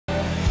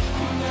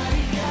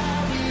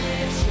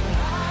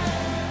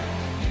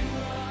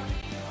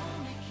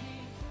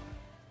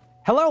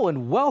Hello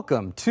and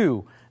welcome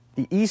to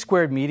the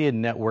E-Squared Media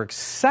Network's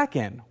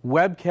second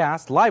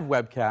webcast, live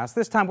webcast.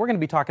 This time we're going to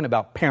be talking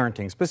about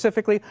parenting.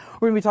 Specifically,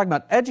 we're going to be talking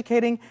about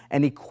educating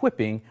and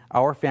equipping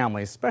our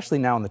families, especially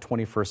now in the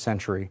 21st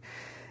century.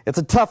 It's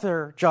a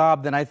tougher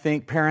job than I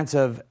think parents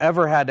have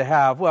ever had to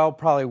have, well,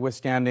 probably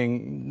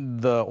withstanding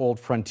the old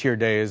frontier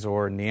days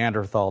or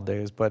Neanderthal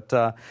days, but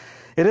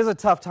it is a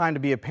tough time to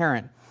be a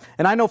parent.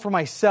 And I know for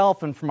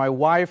myself and for my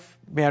wife,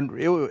 man,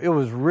 it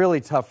was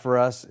really tough for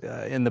us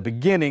in the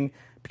beginning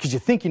because you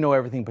think you know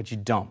everything, but you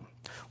don't.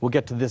 We'll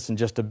get to this in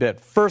just a bit.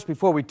 First,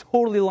 before we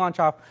totally launch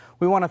off,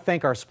 we want to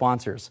thank our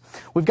sponsors.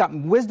 We've got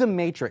Wisdom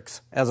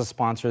Matrix as a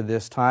sponsor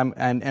this time,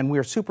 and we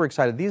are super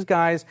excited. These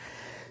guys,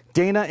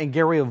 Dana and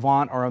Gary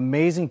Avant, are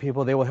amazing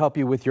people. They will help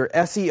you with your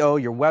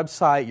SEO, your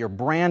website, your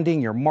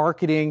branding, your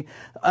marketing,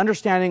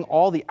 understanding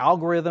all the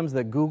algorithms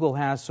that Google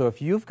has. So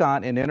if you've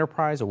got an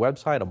enterprise, a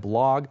website, a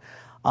blog,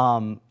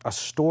 a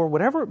store,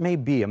 whatever it may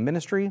be, a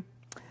ministry,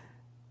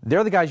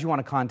 they're the guys you want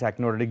to contact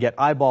in order to get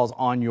eyeballs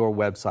on your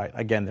website.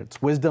 Again,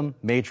 it's Wisdom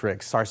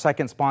Matrix. Our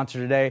second sponsor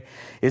today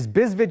is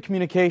BizVid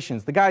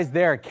Communications. The guys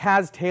there,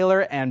 Kaz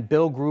Taylor and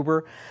Bill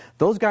Gruber,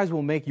 those guys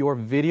will make your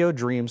video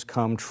dreams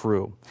come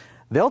true.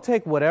 They'll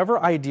take whatever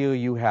idea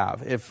you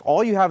have. If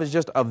all you have is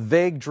just a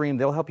vague dream,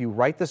 they'll help you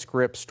write the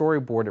script,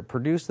 storyboard it,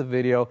 produce the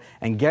video,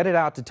 and get it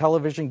out to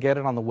television, get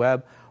it on the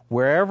web.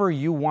 Wherever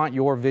you want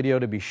your video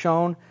to be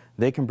shown,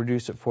 they can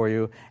produce it for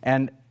you.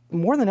 And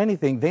more than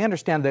anything, they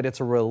understand that it's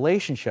a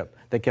relationship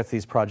that gets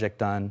these projects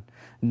done,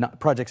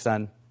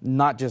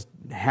 not just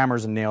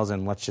hammers and nails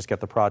and let's just get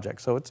the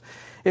project. So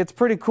it's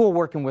pretty cool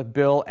working with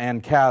Bill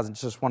and Kaz. I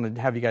just wanted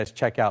to have you guys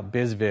check out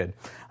BizVid.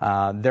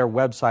 Their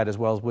website, as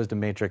well as Wisdom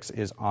Matrix,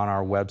 is on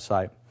our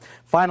website.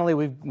 Finally,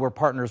 we're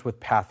partners with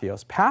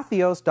Patheos.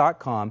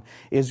 Patheos.com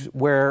is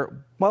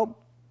where, well,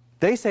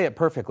 they say it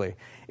perfectly.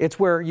 It's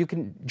where you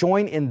can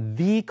join in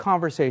the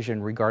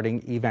conversation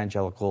regarding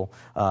evangelical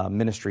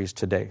ministries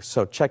today.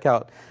 So check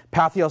out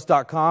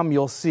Patheos.com.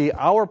 You'll see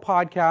our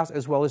podcast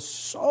as well as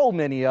so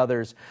many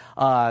others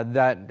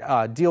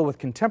that deal with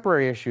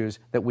contemporary issues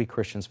that we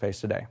Christians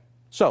face today.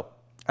 So,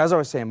 as I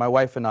was saying, my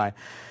wife and I,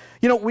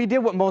 you know, we did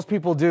what most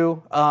people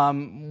do.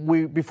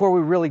 Before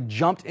we really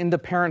jumped into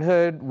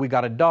parenthood, we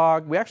got a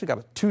dog. We actually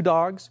got 2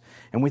 dogs,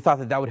 and we thought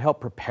that that would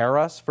help prepare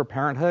us for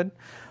parenthood.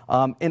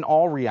 In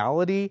all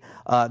reality,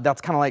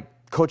 that's kind of like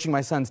coaching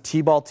my son's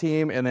t-ball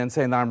team and then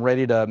saying that I'm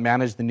ready to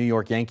manage the New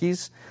York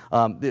Yankees.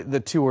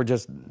 The two are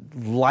just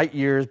light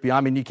years beyond.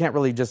 I mean, you can't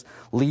really just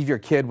leave your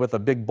kid with a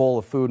big bowl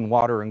of food and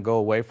water and go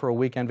away for a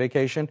weekend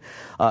vacation.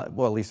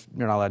 Well, at least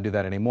you're not allowed to do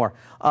that anymore.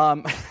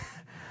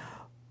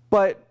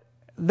 But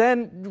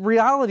then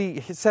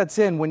reality sets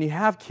in when you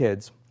have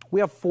kids. We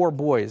have 4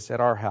 boys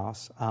at our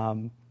house.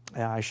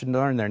 I should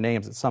learn their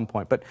names at some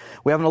point. But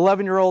we have an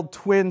 11-year-old,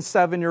 twin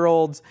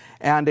 7-year-olds,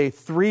 and a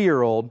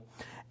 3-year-old.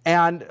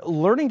 And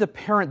learning to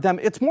parent them,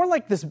 it's more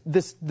like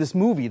this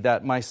movie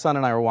that my son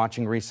and I were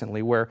watching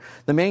recently, where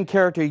the main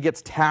character, he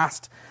gets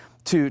tasked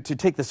to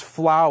take this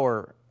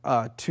flower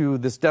to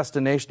this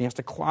destination. He has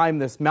to climb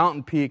this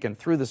mountain peak and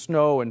through the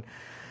snow, and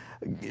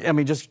I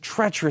mean, just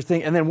treacherous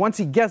thing. And then once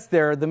he gets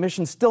there, the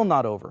mission's still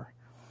not over.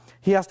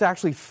 He has to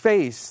actually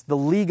face the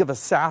League of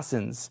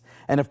Assassins.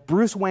 And if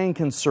Bruce Wayne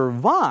can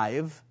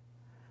survive,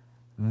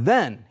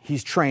 then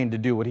he's trained to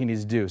do what he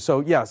needs to do.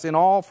 So yes,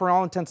 for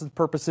all intents and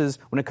purposes,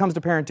 when it comes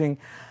to parenting,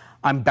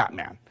 I'm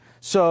Batman.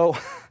 So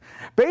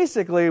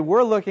basically,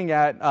 we're looking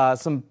at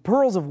some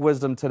pearls of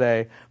wisdom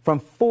today from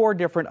 4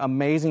 different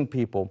amazing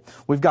people.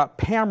 We've got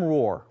Pam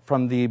Rohr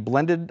from the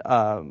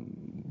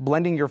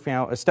Blending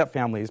Your Step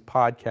Families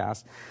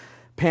podcast.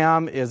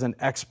 Pam is an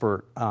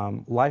expert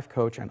life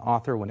coach and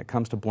author when it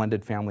comes to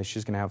blended families.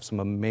 She's going to have some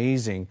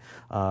amazing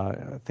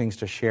things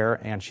to share,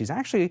 and she's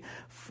actually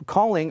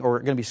calling or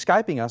going to be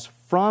Skyping us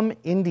from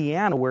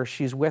Indiana, where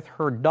she's with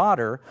her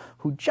daughter,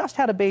 who just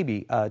had a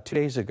baby 2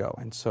 days ago,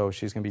 and so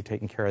she's going to be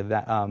taking care of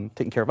that,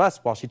 taking care of us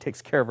while she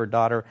takes care of her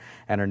daughter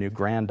and her new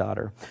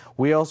granddaughter.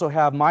 We also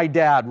have my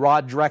dad,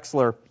 Rod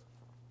Drexler,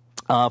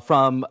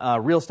 from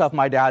Real Stuff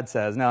My Dad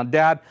Says. Now,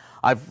 Dad,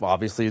 I've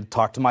obviously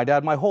talked to my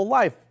dad my whole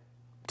life.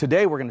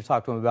 Today we're going to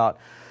talk to him about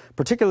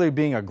particularly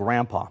being a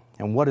grandpa,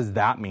 and what does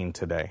that mean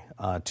today?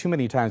 Too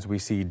many times we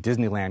see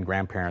Disneyland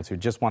grandparents who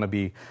just want to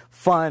be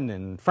fun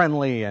and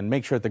friendly and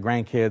make sure that the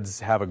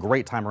grandkids have a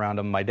great time around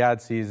them. My dad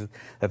sees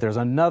that there's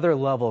another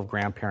level of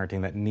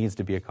grandparenting that needs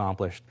to be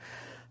accomplished.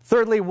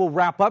 Thirdly, we'll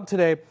wrap up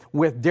today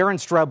with Darren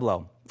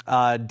Streblow.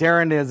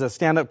 Darren is a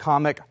stand-up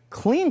comic,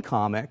 clean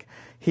comic.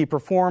 He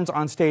performs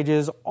on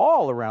stages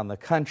all around the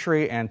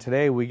country, and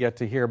today we get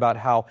to hear about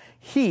how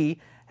he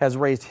has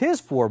raised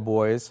his 4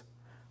 boys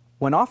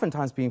when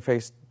oftentimes being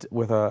faced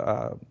with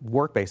a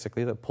work,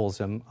 basically, that pulls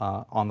him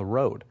on the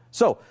road.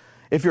 So,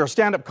 if you're a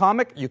stand-up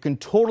comic, you can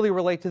totally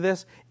relate to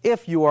this.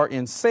 If you are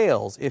in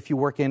sales, if you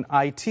work in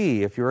IT,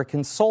 if you're a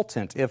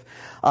consultant, if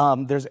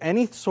there's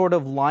any sort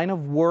of line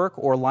of work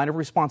or line of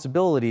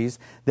responsibilities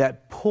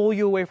that pull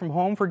you away from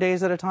home for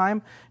days at a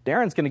time,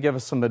 Darren's going to give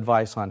us some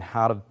advice on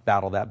how to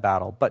battle that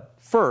battle. But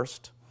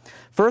first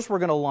we're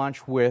going to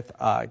launch with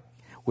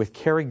with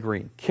Carey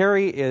Green.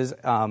 Carey is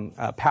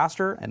a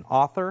pastor, an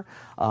author,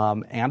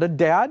 and a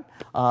dad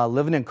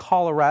living in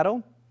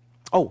Colorado.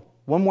 Oh,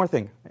 one more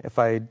thing. If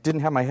I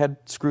didn't have my head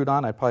screwed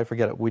on, I'd probably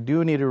forget it. We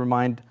do need to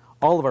remind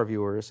all of our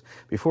viewers,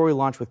 before we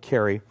launch with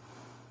Carey,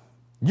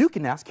 you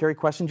can ask Carey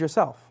questions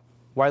yourself.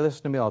 Why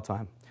listen to me all the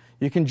time?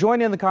 You can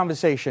join in the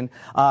conversation.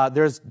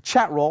 There's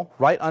chat roll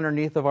right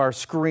underneath of our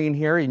screen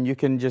here, and you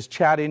can just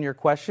chat in your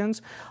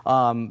questions.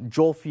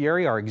 Joel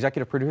Fieri, our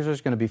executive producer, is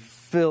going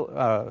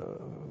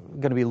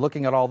to be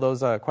looking at all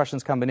those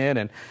questions coming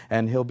in,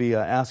 and he'll be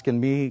asking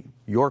me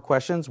your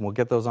questions, and we'll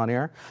get those on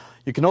air.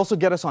 You can also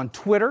get us on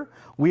Twitter.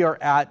 We are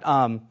at,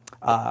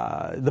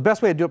 the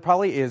best way to do it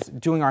probably is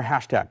doing our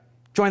hashtag.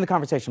 Join the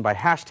conversation by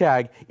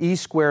hashtag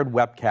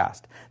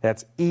E2Webcast.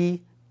 That's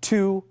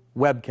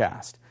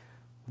E2Webcast.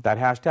 With that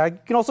hashtag, you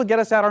can also get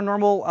us at our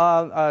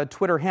normal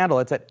Twitter handle.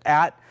 It's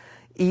at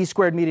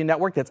E2 Media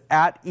Network. That's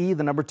at E,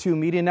 the number 2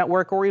 Media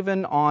Network, or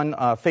even on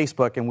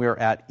Facebook, and we're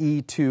at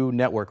E2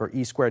 Network or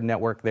E2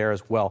 Network there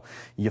as well.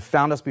 You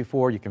found us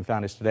before, you can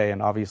find us today,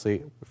 and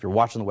obviously, if you're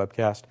watching the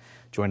webcast,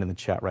 join in the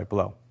chat right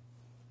below.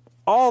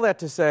 All that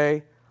to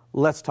say,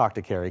 let's talk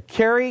to Carey.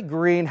 Carey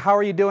Green, how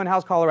are you doing?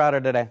 How's Colorado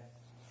today?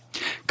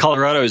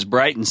 Colorado is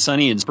bright and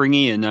sunny and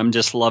springy, and I'm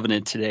just loving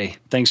it today.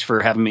 Thanks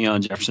for having me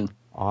on, Jefferson.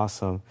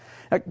 Awesome.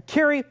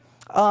 Carey,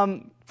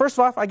 first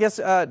off, I guess,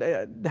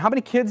 how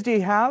many kids do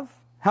you have?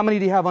 How many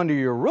do you have under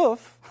your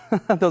roof?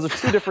 Those are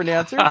two different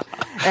answers.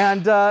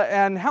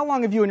 And how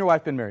long have you and your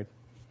wife been married?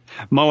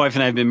 My wife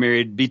and I have been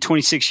married, be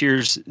 26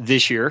 years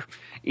this year,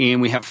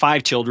 and we have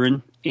 5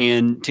 children.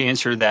 And to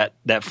answer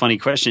that funny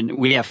question,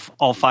 we have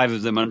all 5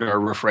 of them under our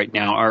roof right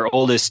now. Our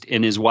oldest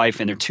and his wife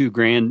and their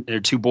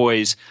 2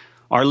 boys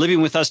are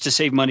living with us to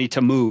save money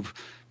to move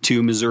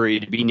to Missouri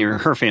to be near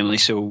her family.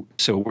 So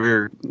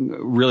we're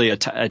really a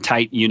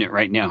tight unit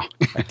right now.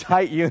 A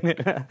tight unit,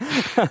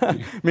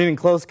 meaning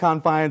close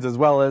confines as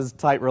well as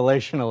tight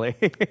relationally.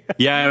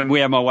 Yeah, and we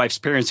have my wife's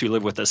parents who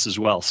live with us as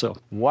well. So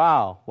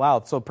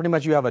wow. So pretty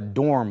much you have a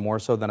dorm more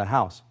so than a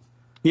house.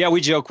 Yeah,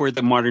 we joke we're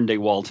the modern-day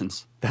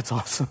Waltons. That's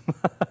awesome.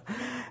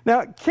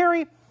 Now,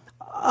 Carey,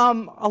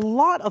 a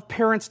lot of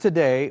parents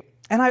today,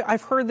 and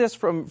I've heard this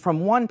from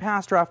one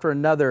pastor after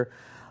another,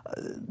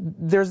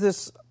 there's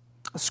this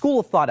school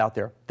of thought out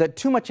there that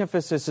too much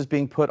emphasis is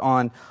being put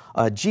on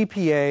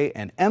GPA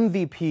and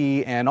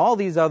MVP and all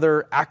these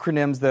other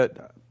acronyms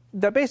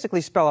that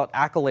basically spell out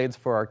accolades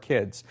for our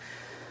kids.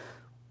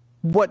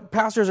 What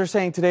pastors are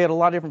saying today at a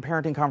lot of different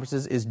parenting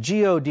conferences is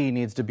GOD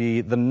needs to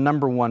be the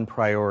number 1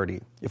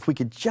 priority. If we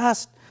could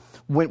just,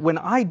 when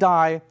I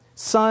die,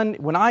 son,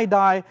 when I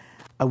die,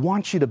 I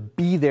want you to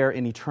be there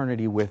in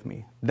eternity with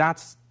me.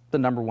 That's the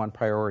number 1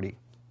 priority.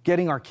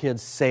 Getting our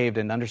kids saved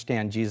and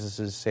understand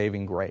Jesus'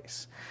 saving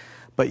grace.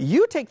 But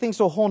you take things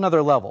to a whole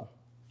nother level.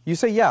 You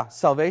say, yeah,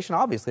 salvation,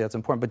 obviously that's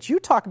important, but you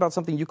talk about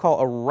something you call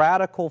a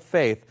radical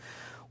faith.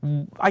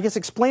 I guess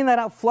explain that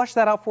out, flesh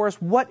that out for us.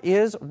 What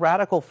is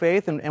radical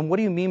faith, and what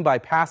do you mean by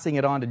passing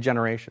it on to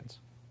generations?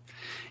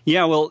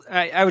 Yeah, well,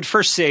 I would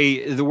first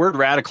say the word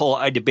radical,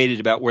 I debated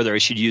about whether I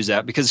should use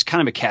that because it's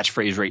kind of a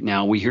catchphrase right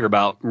now. We hear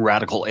about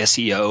radical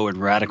SEO and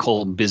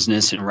radical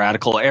business and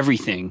radical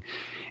everything.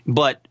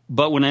 But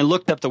when I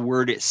looked up the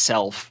word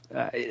itself,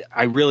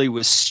 I really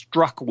was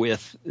struck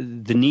with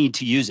the need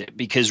to use it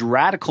because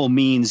radical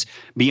means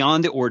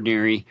beyond the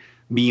ordinary,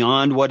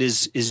 beyond what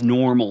is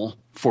normal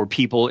for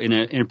people in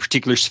a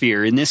particular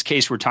sphere. In this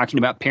case, we're talking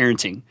about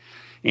parenting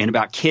and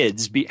about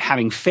kids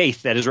having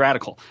faith that is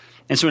radical.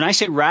 And so when I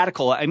say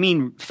radical, I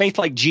mean faith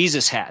like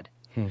Jesus had.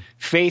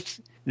 Faith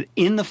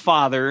in the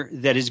Father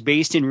that is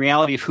based in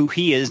reality of who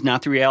he is,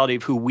 not the reality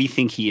of who we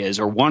think he is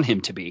or want him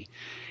to be.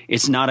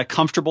 It's not a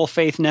comfortable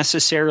faith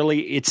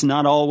necessarily. It's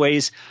not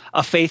always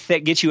a faith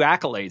that gets you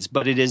accolades,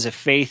 but it is a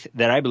faith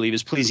that I believe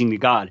is pleasing to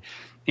God.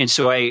 And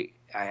so I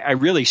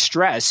really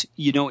stress,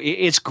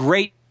 it's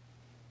great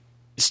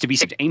to be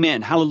saved.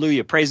 Amen.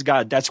 Hallelujah. Praise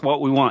God. That's what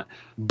we want.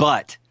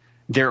 But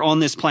they're on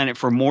this planet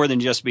for more than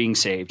just being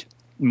saved,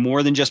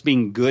 more than just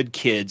being good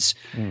kids.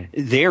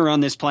 They're on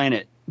this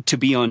planet to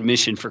be on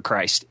mission for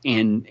Christ.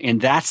 And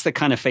that's the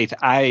kind of faith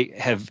I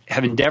have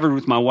endeavored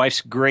with my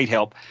wife's great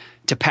help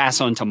to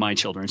pass on to my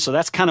children. So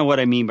that's kind of what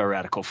I mean by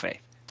radical faith.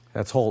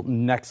 That's whole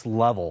next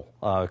level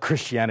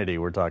Christianity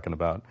we're talking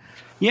about.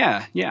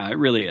 Yeah, it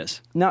really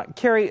is. Now,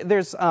 Carey,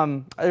 there's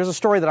a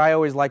story that I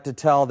always like to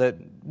tell that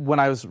when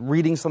I was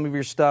reading some of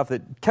your stuff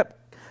that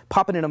kept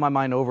popping into my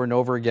mind over and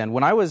over again.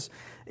 When I was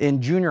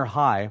in junior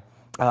high,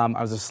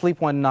 I was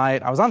asleep one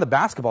night. I was on the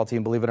basketball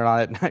team, believe it or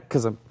not,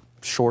 because I'm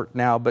short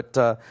now, but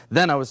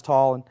then I was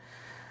tall. And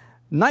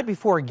night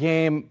before a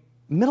game,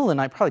 middle of the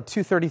night, probably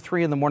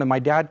 2:33 in the morning, my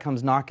dad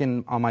comes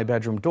knocking on my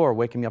bedroom door,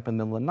 waking me up in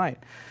the middle of the night.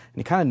 And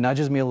he kind of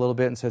nudges me a little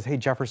bit and says, "Hey,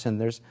 Jefferson,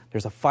 there's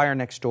a fire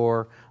next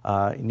door.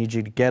 I need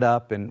you to get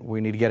up, and we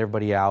need to get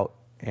everybody out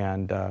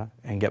and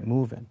get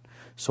moving."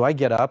 So I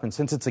get up, and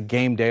since it's a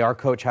game day, our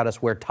coach had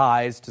us wear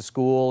ties to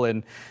school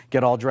and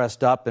get all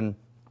dressed up. And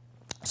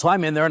so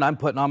I'm in there, and I'm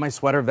putting on my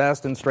sweater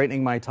vest and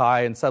straightening my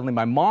tie, and suddenly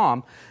my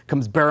mom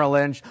comes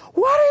barreling.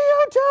 "What are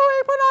you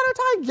doing? Put on a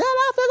tie. Get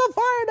out through the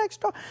fire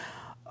next door.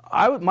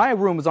 My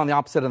room was on the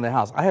opposite end of the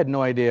house. I had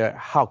no idea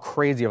how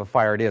crazy of a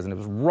fire it is, and it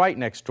was right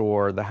next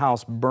door. The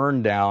house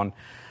burned down,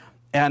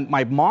 and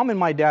my mom and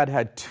my dad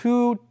had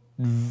two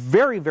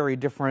very, very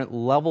different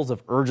levels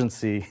of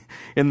urgency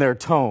in their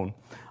tone.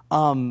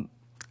 And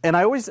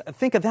I always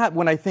think of that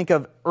when I think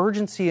of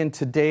urgency in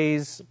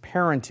today's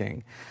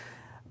parenting.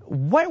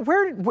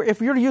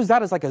 If you're to use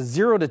that as like a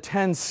 0 to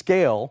 10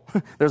 scale,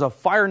 there's a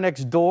fire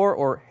next door,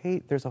 or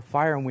hey, there's a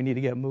fire and we need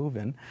to get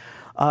moving.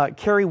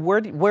 Carey,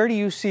 where do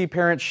you see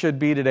parents should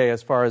be today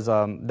as far as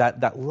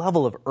that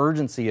level of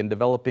urgency in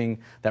developing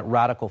that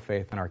radical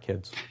faith in our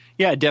kids?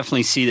 Yeah, I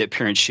definitely see that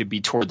parents should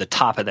be toward the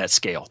top of that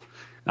scale.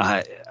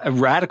 A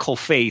radical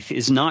faith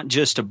is not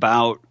just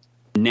about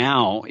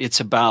now, it's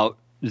about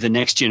the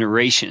next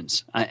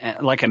generations.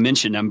 Like I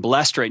mentioned, I'm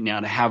blessed right now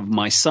to have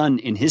my son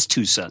and his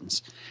two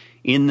sons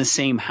in the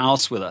same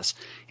house with us.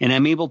 And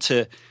I'm able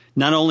to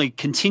not only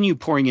continue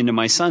pouring into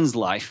my son's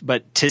life,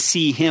 but to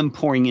see him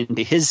pouring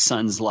into his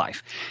son's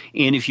life.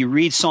 And if you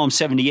read Psalm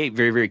 78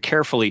 very, very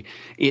carefully,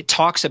 it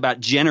talks about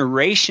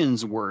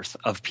generations worth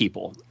of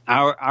people.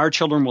 Our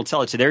children will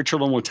tell it to their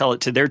children, will tell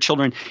it to their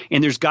children.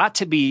 And there's got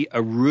to be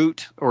a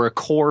root or a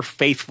core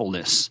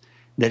faithfulness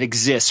that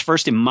exists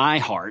first in my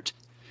heart,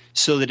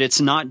 so that it's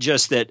not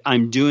just that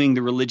I'm doing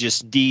the religious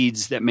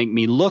deeds that make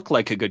me look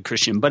like a good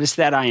Christian, but it's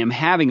that I am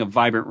having a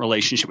vibrant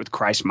relationship with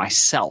Christ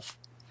myself.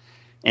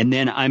 And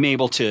then I'm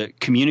able to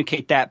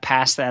communicate that,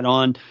 pass that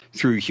on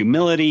through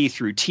humility,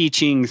 through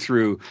teaching,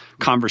 through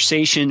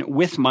conversation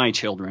with my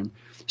children,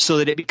 so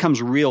that it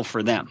becomes real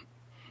for them.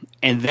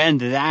 And then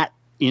that,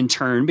 in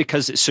turn,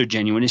 because it's so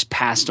genuine, is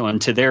passed on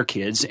to their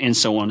kids, and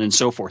so on and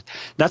so forth.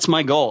 That's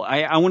my goal.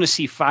 I want to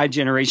see 5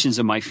 generations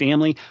of my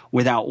family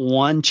without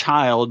one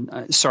child,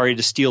 sorry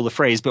to steal the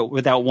phrase, but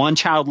without one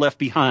child left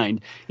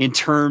behind in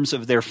terms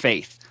of their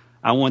faith.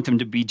 I want them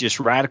to be just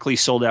radically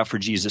sold out for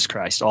Jesus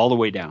Christ all the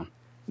way down.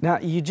 Now,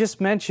 you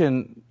just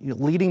mentioned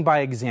leading by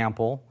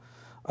example,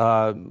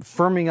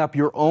 firming up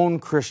your own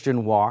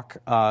Christian walk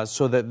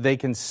so that they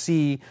can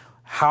see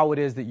how it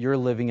is that you're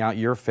living out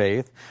your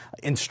faith,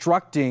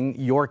 instructing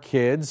your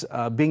kids,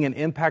 being an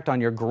impact on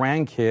your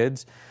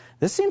grandkids.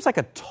 This seems like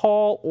a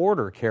tall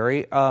order,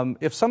 Carey.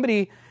 If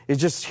somebody is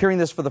just hearing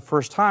this for the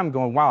first time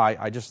going, wow,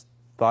 I just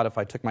thought if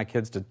I took my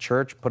kids to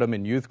church, put them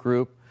in youth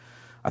group,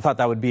 I thought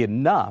that would be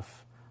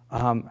enough.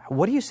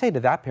 What do you say to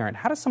that parent?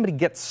 How does somebody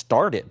get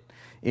started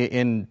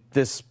in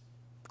this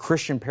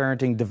Christian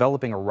parenting,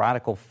 developing a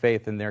radical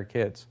faith in their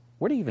kids?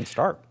 Where do you even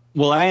start?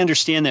 Well, I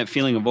understand that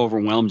feeling of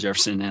overwhelm,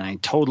 Jefferson, and I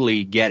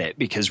totally get it,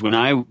 because when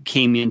I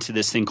came into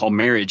this thing called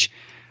marriage,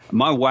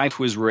 my wife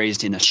was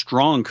raised in a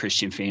strong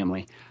Christian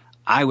family.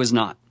 I was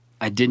not.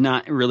 I did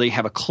not really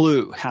have a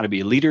clue how to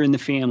be a leader in the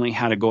family,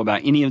 how to go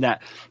about any of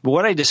that. But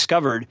what I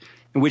discovered,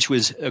 which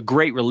was a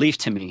great relief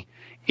to me,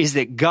 is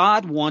that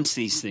God wants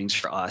these things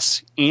for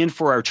us and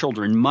for our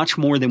children much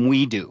more than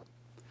we do.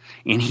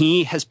 And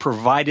he has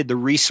provided the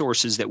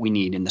resources that we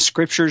need in the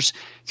scriptures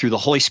through the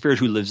Holy Spirit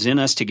who lives in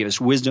us to give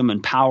us wisdom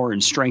and power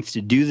and strength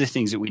to do the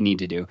things that we need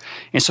to do.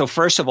 And so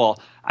first of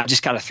all, I've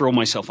just got to throw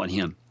myself on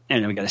him.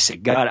 And I've got to say,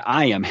 God,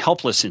 I am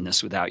helpless in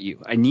this without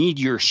you. I need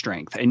your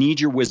strength. I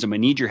need your wisdom. I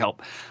need your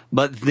help.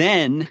 But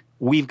then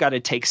we've got to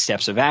take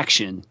steps of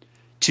action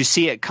to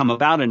see it come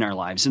about in our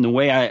lives. And the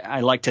way I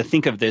like to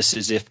think of this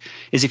is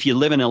if you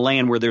live in a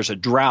land where there's a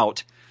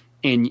drought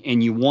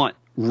and you want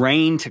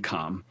rain to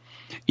come,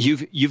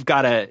 you've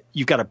got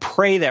to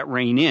pray that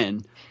rain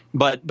in,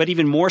 but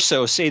even more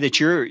so, say that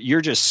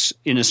you're just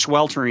in a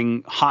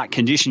sweltering hot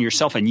condition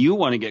yourself and you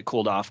want to get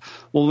cooled off.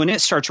 Well, when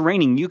it starts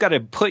raining, you got to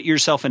put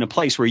yourself in a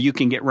place where you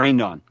can get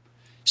rained on,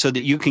 so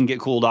that you can get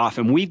cooled off.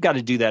 And we've got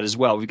to do that as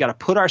well. We've got to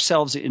put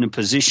ourselves in a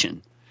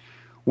position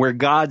where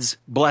God's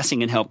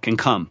blessing and help can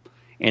come.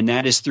 And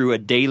that is through a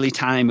daily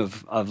time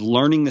of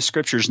learning the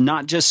scriptures,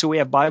 not just so we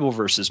have Bible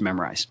verses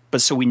memorized,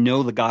 but so we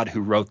know the God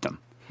who wrote them.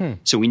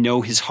 So we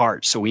know his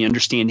heart, so we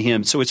understand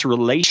him. So it's a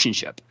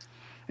relationship.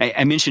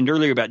 I mentioned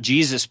earlier about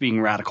Jesus being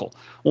radical.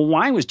 Well,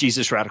 why was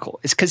Jesus radical?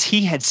 It's because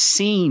he had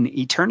seen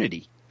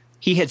eternity.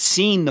 He had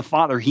seen the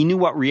Father. He knew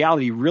what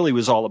reality really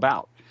was all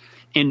about.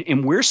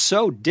 And we're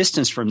so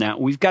distanced from that.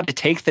 We've got to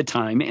take the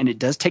time, and it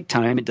does take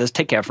time, it does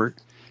take effort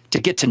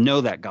to get to know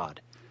that God,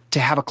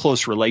 to have a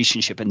close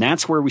relationship. And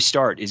that's where we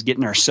start, is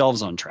getting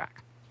ourselves on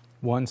track.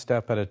 One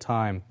step at a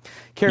time.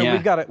 Carey, Yeah.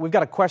 we've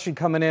got a question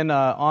coming in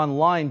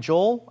online.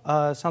 Joel,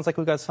 sounds like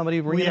we've got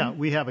somebody ringing. Yeah,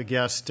 we have a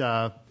guest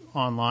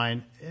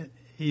online.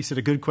 He said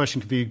a good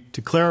question could be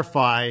to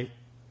clarify,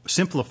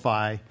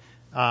 simplify.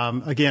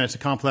 Again, it's a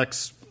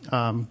complex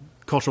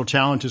cultural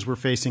challenges we're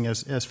facing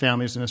as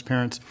families and as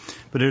parents.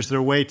 But is there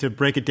a way to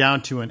break it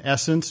down to an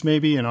essence,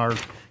 maybe, in our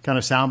kind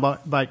of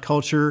soundbite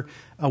culture?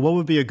 What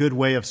would be a good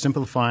way of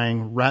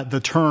simplifying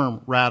the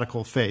term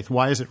radical faith?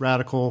 Why is it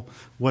radical?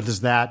 What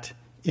does that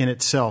in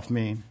itself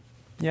mean?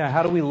 Yeah,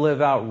 how do we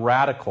live out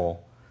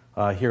radical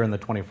here in the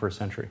 21st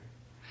century?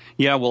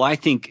 Yeah, well, I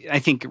think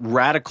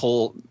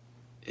radical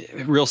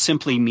real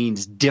simply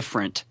means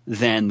different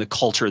than the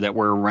culture that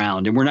we're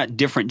around. And we're not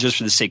different just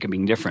for the sake of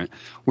being different.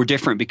 We're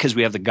different because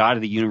we have the God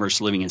of the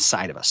universe living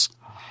inside of us.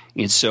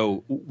 And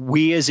so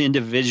we as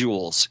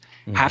individuals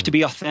have to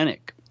be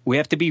authentic. We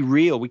have to be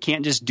real. We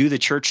can't just do the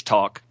church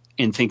talk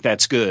and think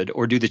that's good,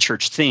 or do the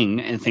church thing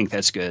and think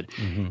that's good.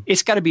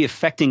 It's got to be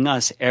affecting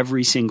us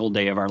every single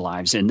day of our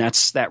lives. And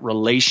that's that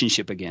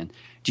relationship again.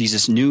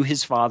 Jesus knew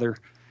his Father.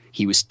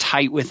 He was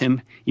tight with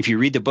him. If you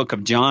read the book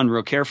of John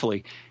real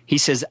carefully, he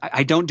says,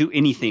 I don't do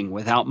anything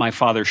without my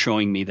Father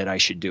showing me that I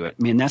should do it.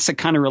 I mean, that's the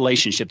kind of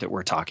relationship that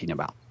we're talking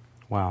about.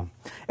 Wow.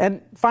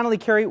 And finally,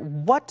 Carey,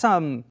 what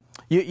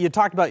you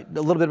talked about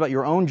a little bit about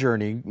your own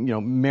journey,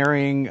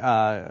 marrying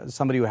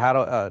somebody who had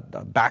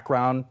a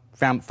background,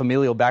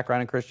 familial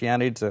background in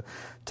Christianity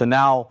to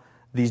now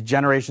these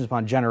generations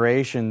upon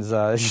generations,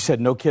 as you said,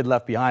 no kid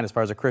left behind as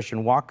far as a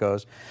Christian walk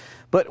goes.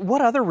 But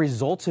what other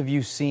results have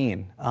you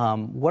seen?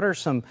 What are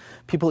some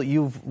people that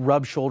you've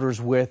rubbed shoulders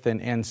with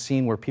and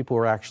seen where people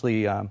are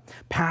actually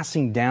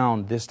passing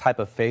down this type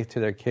of faith to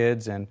their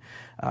kids? And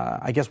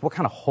I guess what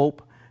kind of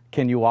hope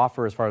can you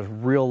offer as far as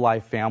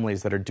real-life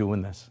families that are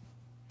doing this?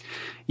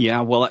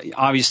 Yeah, well,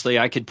 obviously,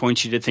 I could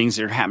point you to things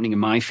that are happening in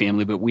my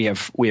family, but we have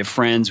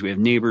friends, we have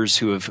neighbors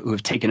who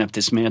have taken up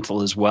this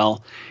mantle as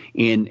well.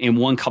 And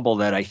one couple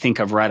that I think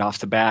of right off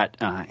the bat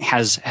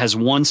has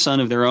one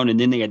son of their own, and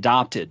then they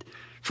adopted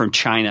from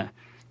China,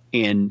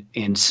 and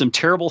some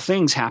terrible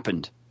things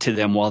happened to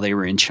them while they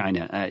were in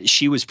China.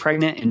 She was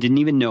pregnant and didn't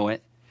even know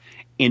it,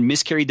 and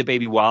miscarried the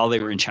baby while they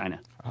were in China.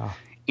 Oh.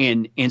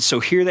 And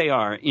so here they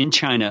are in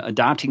China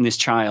adopting this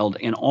child,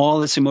 and all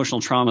this emotional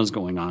trauma is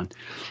going on.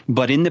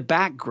 But in the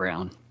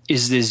background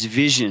is this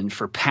vision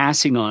for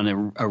passing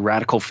on a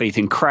radical faith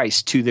in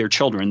Christ to their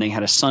children. They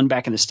had a son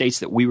back in the States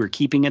that we were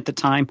keeping at the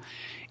time,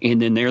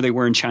 and then there they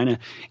were in China.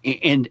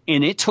 And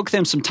it took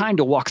them some time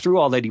to walk through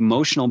all that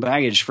emotional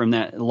baggage from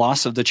that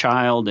loss of the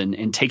child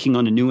and taking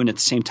on a new one at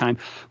the same time.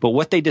 But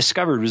what they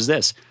discovered was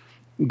this.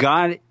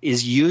 God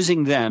is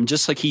using them,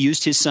 just like he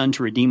used his son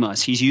to redeem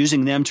us. He's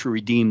using them to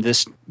redeem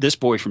this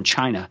boy from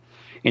China.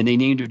 And they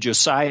named him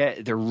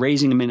Josiah. They're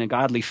raising him in a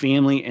godly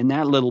family. And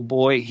that little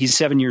boy, he's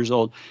 7 years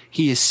old.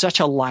 He is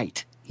such a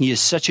light. He is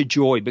such a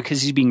joy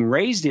because he's being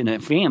raised in a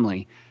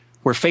family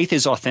where faith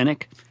is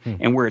authentic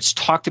and where it's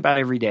talked about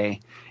every day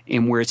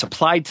and where it's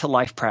applied to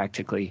life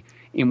practically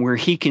and where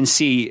he can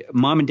see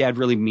mom and dad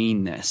really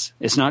mean this.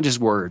 It's not just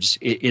words.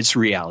 It's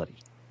reality.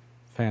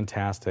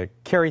 Fantastic.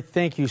 Carey,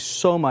 thank you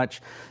so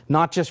much,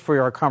 not just for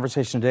our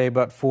conversation today,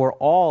 but for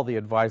all the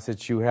advice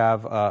that you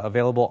have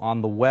available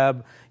on the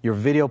web. Your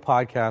video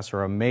podcasts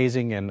are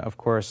amazing, and of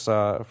course,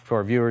 for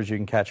our viewers, you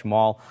can catch them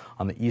all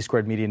on the E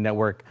Squared Media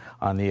Network,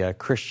 on the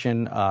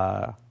Christian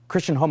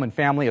Home and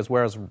Family, as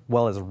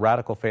well as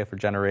Radical Faith for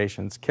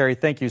Generations. Carey,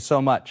 thank you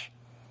so much.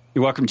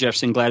 You're welcome,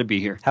 Jefferson. Glad to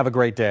be here. Have a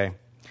great day.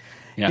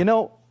 Yeah.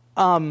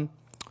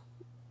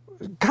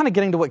 Kind of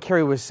getting to what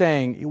Carey was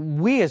saying,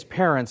 we as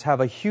parents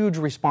have a huge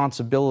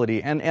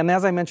responsibility. And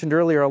as I mentioned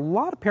earlier, a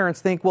lot of parents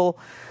think, well,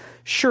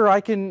 sure,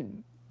 I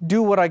can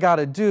do what I got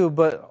to do,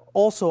 but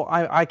also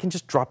I can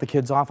just drop the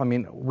kids off. I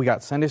mean, we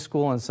got Sunday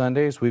school on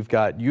Sundays. We've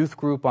got youth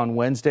group on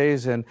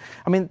Wednesdays. And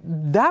I mean,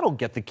 that'll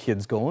get the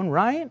kids going,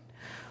 right?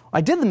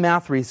 I did the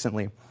math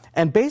recently.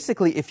 And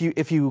basically, if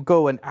you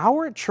go an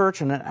hour at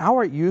church and an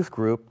hour at youth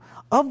group,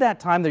 of that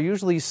time, they're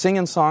usually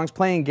singing songs,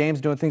 playing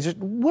games, doing things. It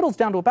whittles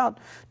down to about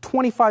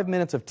 25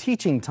 minutes of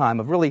teaching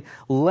time, of really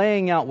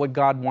laying out what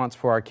God wants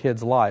for our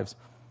kids' lives.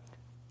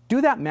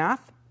 Do that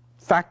math,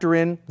 factor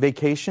in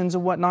vacations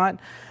and whatnot.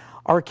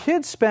 Our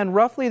kids spend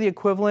roughly the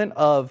equivalent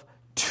of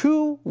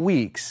 2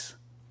 weeks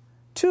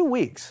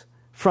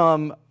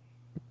from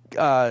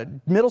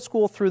middle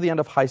school through the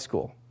end of high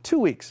school. 2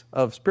 weeks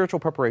of spiritual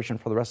preparation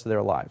for the rest of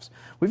their lives.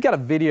 We've got a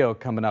video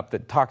coming up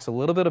that talks a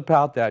little bit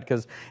about that,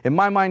 because in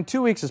my mind,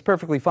 2 weeks is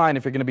perfectly fine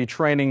if you're going to be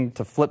training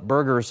to flip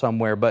burgers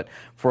somewhere, but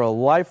for a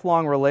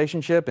lifelong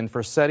relationship and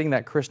for setting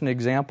that Christian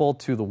example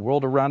to the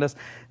world around us,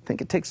 I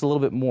think it takes a little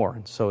bit more.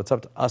 So it's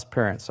up to us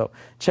parents. So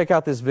check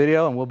out this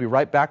video, and we'll be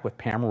right back with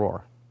Pam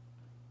Rohr.